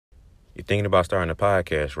You're thinking about starting a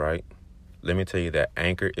podcast, right? Let me tell you that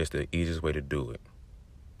Anchor is the easiest way to do it.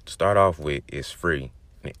 To start off with, it's free,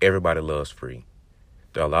 and everybody loves free.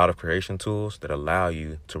 There are a lot of creation tools that allow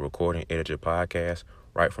you to record and edit your podcast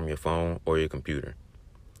right from your phone or your computer.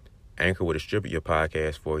 Anchor will distribute your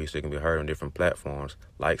podcast for you so it can be heard on different platforms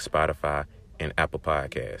like Spotify and Apple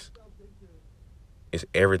Podcasts. It's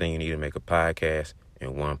everything you need to make a podcast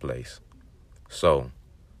in one place. So,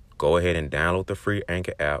 go ahead and download the free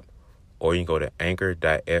Anchor app, or you can go to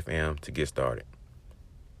anchor.fm to get started.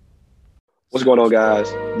 What's going on,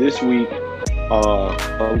 guys? This week,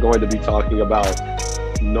 I'm going to be talking about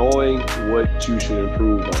knowing what you should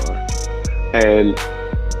improve on. And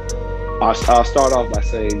I'll start off by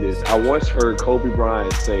saying this. I once heard Kobe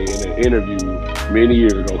Bryant say in an interview many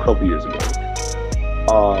years ago, a couple years ago,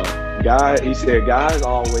 he said, guys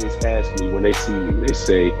always ask me when they see me, they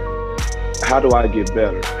say, how do I get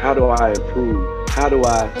better? How do I improve? How do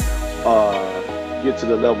I get to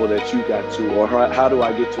the level that you got to? Or how do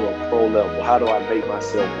I get to a pro level? How do I make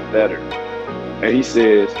myself better? And he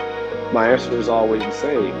says, my answer is always the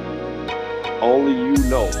same. Only you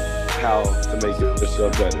know how to make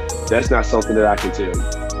yourself better. That's not something that I can tell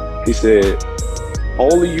you. He said,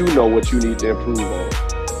 only you know what you need to improve on.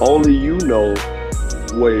 Only you know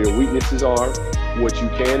where your weaknesses are, what you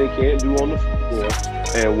can and can't do on the floor,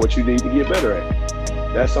 and what you need to get better at.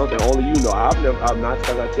 That's something only you know. I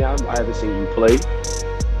haven't seen you play.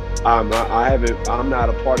 I'm not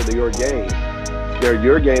a part of your game.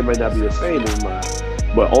 Your game may not be the same as mine,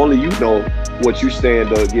 but only you know what you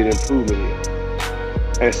stand to get improvement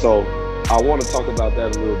in. And so I want to talk about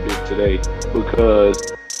that a little bit today,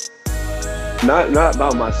 because not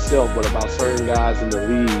about myself, but about certain guys in the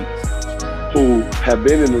league who have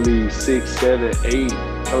been in the league 6, 7, 8,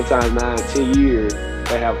 sometimes 9, 10 years,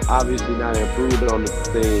 that have obviously not improved on the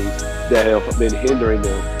things that have been hindering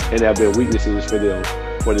them and have been weaknesses for them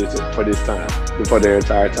for their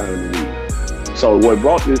entire time in the league. So what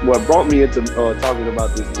brought me into talking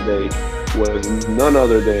about this today was none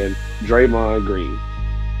other than Draymond Green.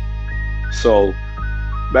 So,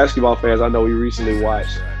 basketball fans, I know we recently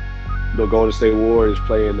watched the Golden State Warriors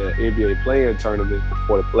play in the NBA play-in tournament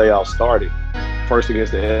before the playoffs started. First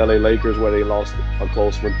against the LA Lakers, where they lost a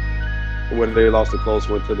close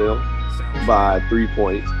one to them by 3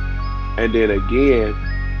 points. And then again,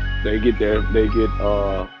 they get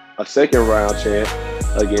a second round chance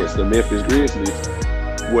against the Memphis Grizzlies,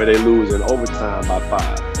 where they lose in overtime by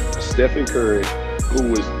 5. Stephen Curry, who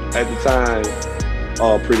was at the time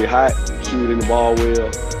pretty hot, shooting the ball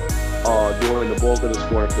well, doing the bulk of the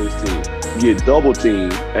scoring for his team, get double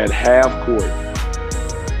teamed at half court,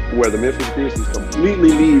 where the Memphis Grizzlies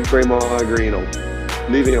completely leave Draymond Green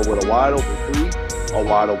open, leaving him with a wide open three, a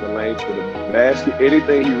wide open lane to the basket,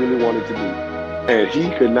 anything he really wanted to do. And he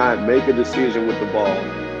could not make a decision with the ball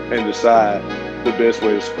and decide the best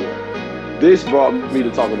way to score. This brought me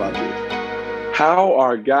to talk about this. How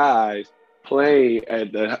are guys playing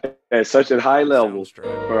at such a high level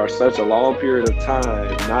for such a long period of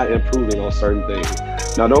time, not improving on certain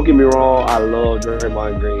things? Now, don't get me wrong, I love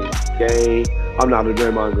Draymond Green's game. I'm not a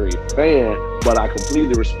Draymond Green fan, but I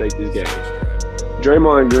completely respect his game.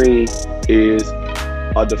 Draymond Green is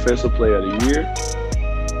a defensive player of the year,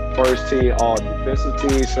 first team all defensive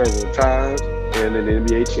team several times, and an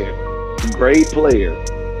NBA champion. Great player,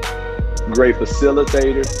 great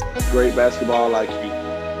facilitator, great basketball IQ.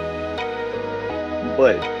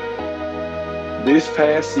 But this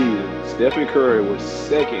past season, Stephen Curry was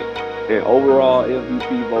second in overall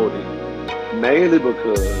MVP voting, mainly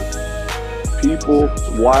because people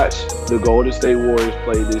watched the Golden State Warriors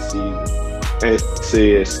play this season and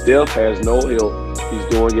said Steph has no help. He's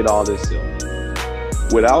doing it all himself.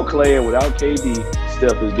 Without Clay and without KD,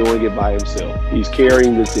 Steph is doing it by himself. He's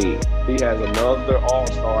carrying the team. He has another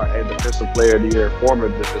all-star and defensive player of the year, former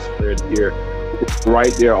defensive player of the year,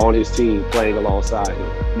 right there on his team playing alongside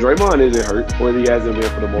him. Draymond isn't hurt when he hasn't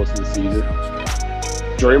been for the most of the season.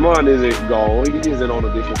 Draymond isn't gone. He isn't on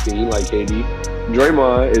a different team like KD.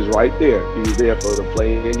 Draymond is right there. He was there for the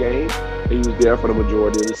playing game. He was there for the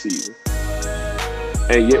majority of the season.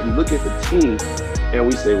 And yet we look at the team and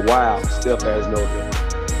we say, wow, Steph has no help.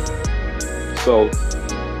 So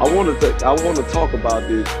I want to talk about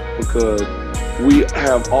this because we've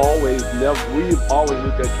always looked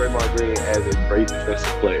at Draymond Green as a great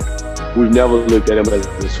defensive player. We've never looked at him as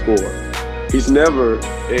a scorer. He's never,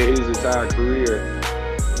 in his entire career,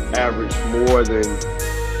 averaged more than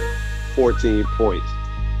 14 points.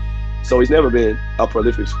 So he's never been a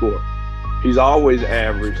prolific scorer. He's always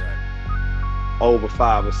averaged over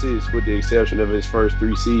 5 assists, with the exception of his first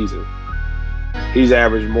 3 seasons. He's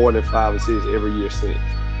averaged more than 5 assists every year since.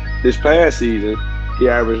 This past season, he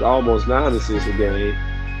averaged almost 9 assists a game,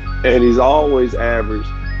 and he's always averaged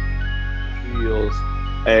steals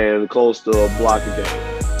and close to a block a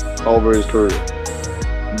game over his career.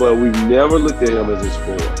 But we've never looked at him as a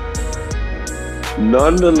scorer.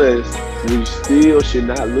 Nonetheless, we still should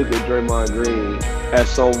not look at Draymond Green as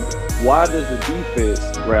some. Why does the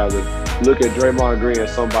defense rather look at Draymond Green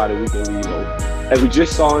as somebody we can leave over? As we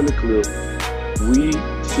just saw in the clip, we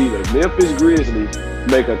see the Memphis Grizzlies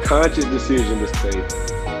make a conscious decision to say,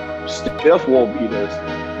 Steph won't beat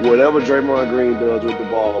us. Whatever Draymond Green does with the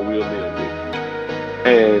ball, we'll deal with.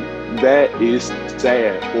 And that is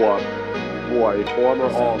sad for a former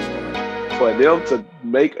All-Star. For them to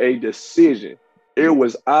make a decision, it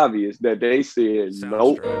was obvious that they said,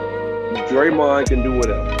 nope, Draymond can do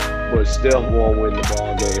whatever, but Steph won't win the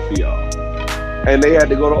ball game for y'all. And they had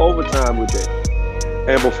to go to overtime with that.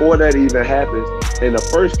 And before that even happens, in the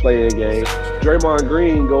first playing game, Draymond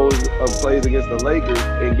Green plays against the Lakers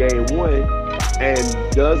in game 1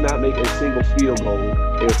 and does not make a single field goal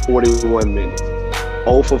in 41 minutes.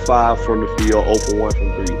 0 for 5 from the field, 0 for 1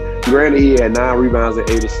 from 3. Granted, he had 9 rebounds and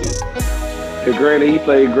 8 assists. And granted, he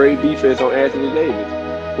played great defense on Anthony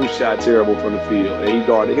Davis, who shot terrible from the field, and he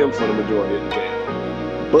guarded him for the majority of the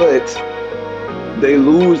game. But they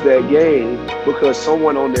lose that game because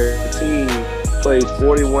someone on their team plays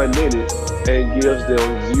 41 minutes and gives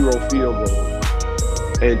them 0 field goals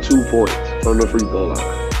and 2 points from the free throw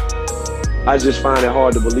line. I just find it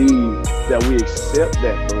hard to believe that we accept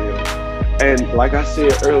that from him. And like I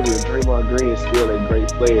said earlier, Draymond Green is still a great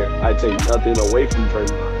player. I take nothing away from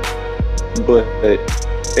Draymond. But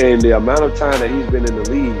in the amount of time that he's been in the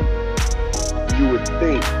league, you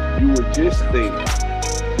would just think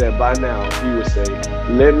that by now he would say,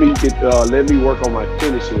 let me work on my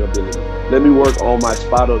finishing ability. Let me work on my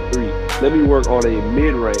spot up 3. Let me work on a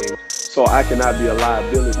mid-range so I cannot be a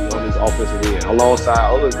liability on this offensive end, alongside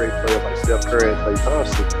other great players like Steph Curry and Klay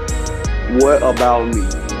Thompson. What about me?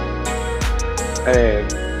 And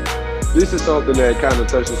this is something that kind of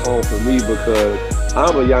touches home for me because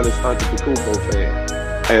I'm a Giannis Antetokounmpo fan.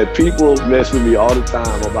 And people mess with me all the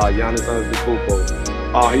time about Giannis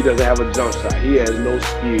Antetokounmpo. Oh, he doesn't have a jump shot. He has no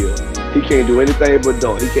skill. He can't do anything but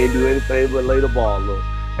dunk. He can't do anything but lay the ball up.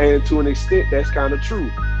 And to an extent, that's kind of true.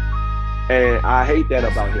 And I hate that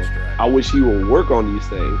about him. I wish he would work on these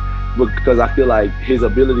things because I feel like his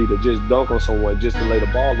ability to just dunk on someone, just to lay the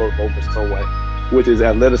ball up over someone with his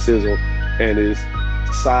athleticism and his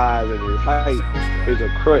size and his height is a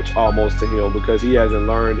crutch almost to him because he hasn't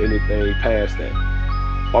learned anything past that.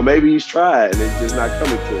 Or maybe he's tried and it's just not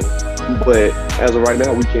coming to him. But as of right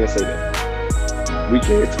now, we can't say that. We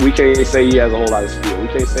can't say he has a whole lot of skill. We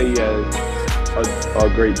can't say he has a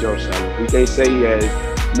great jump shot. We can't say he has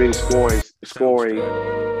many scoring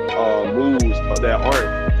moves that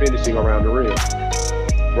aren't finishing around the rim.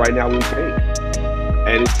 Right now, we can't.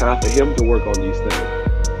 And it's time for him to work on these things.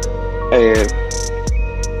 And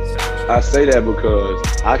I say that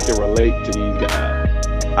because I can relate to these guys.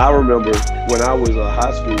 I remember when I was a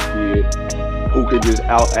high school kid who could just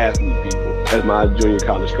out-athlete people, as my junior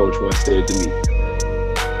college coach once said to me.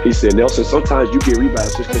 He said, Nelson, sometimes you get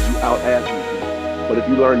rebounds just because you out-athlete people. But if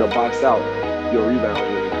you learn to box out, your rebounds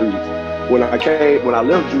will increase. When I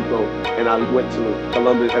left JUCO and I went to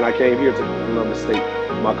Columbus and I came here to Columbus State,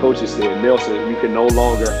 my coaches said, Nelson, you can no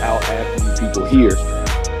longer out-athlete people here.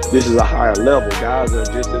 This is a higher level. Guys are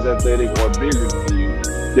just as athletic or bigger than you.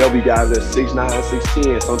 There'll be guys that's 6'9",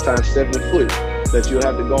 6'10", sometimes 7 foot that you'll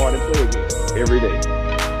have to guard and play against every day.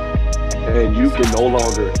 And you can no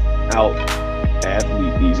longer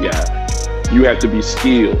out-athlete these guys. You have to be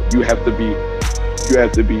skilled. You have to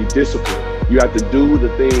be disciplined. You have to do the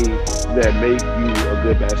things that make you a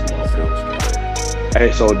good basketball player.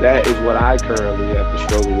 And so that is what I currently have to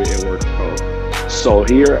struggle with and work on. So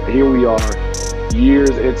here we are, years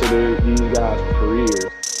into these guys'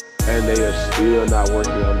 careers, and they are still not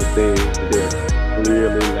working on the things that they're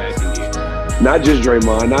clearly lacking in. Not just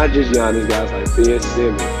Draymond, not just Giannis, guys like Ben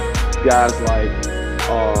Simmons, guys like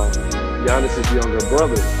Giannis' younger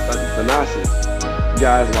brother, Thanasis,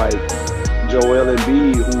 guys like Joel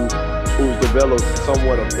Embiid, who's developed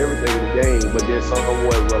somewhat of everything in the game, but then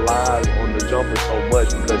somewhat relies on the jumper so much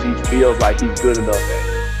because he feels like he's good enough at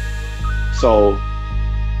it. So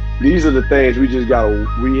these are the things we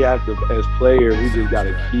have to, as players, we just got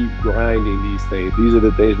to keep grinding these things. These are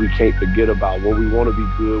the things we can't forget about. When we want to be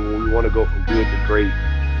good, when we want to go from good to great,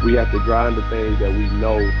 we have to grind the things that we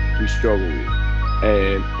know we struggle with.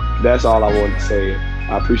 And that's all I wanted to say.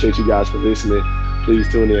 I appreciate you guys for listening. Please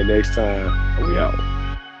tune in next time. We out.